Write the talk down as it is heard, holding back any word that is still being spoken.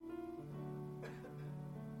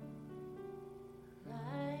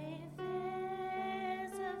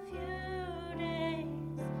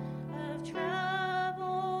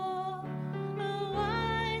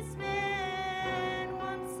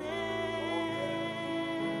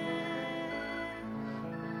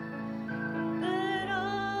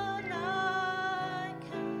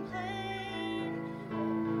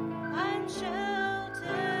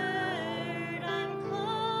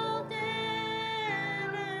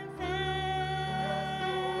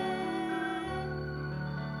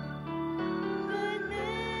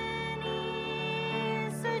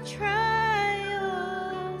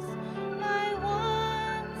trials, my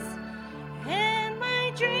wants, and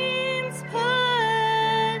my dreams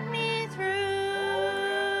put me through.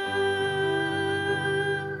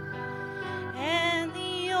 And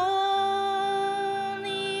the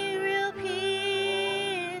only real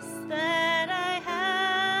peace that I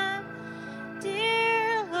have,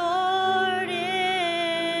 dear Lord,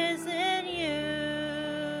 is in you.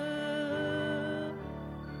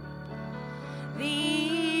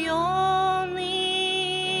 The only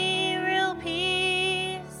real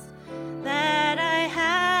peace that I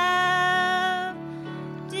have,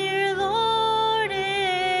 dear Lord,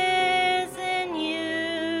 is in you.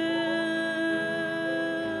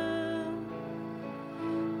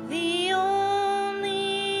 The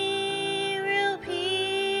only real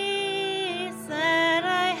peace that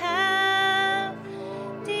I have,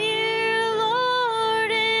 dear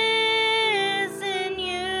Lord, is in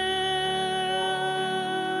you.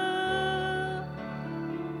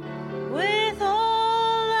 With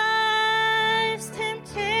all life's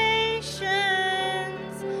temptations,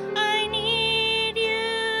 I need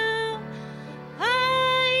you.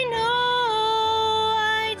 I know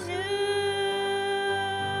I do.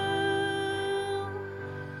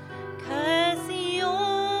 'Cause the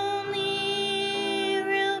only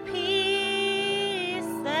real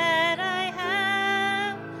peace that I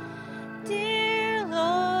have, dear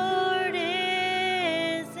Lord,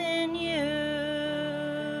 is in you.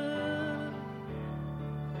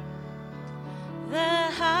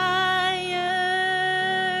 The higher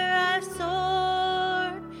I've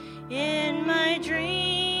soared in my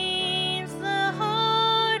dreams, the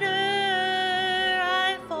harder I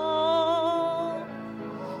fall.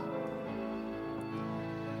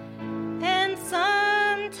 And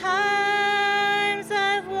sometimes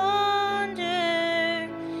I've wondered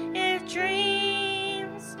if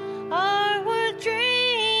dreams are worth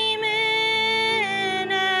dreaming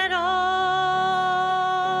at all.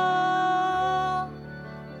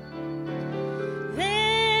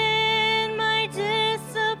 Then my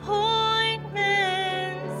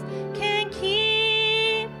disappointments can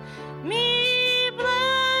keep me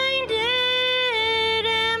blinded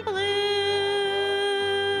and blue.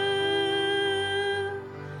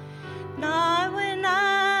 Not when I'm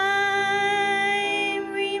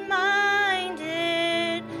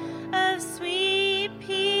reminded of sweet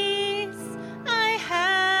peace I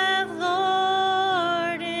have,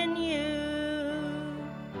 Lord, in you.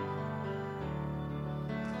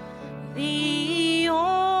 The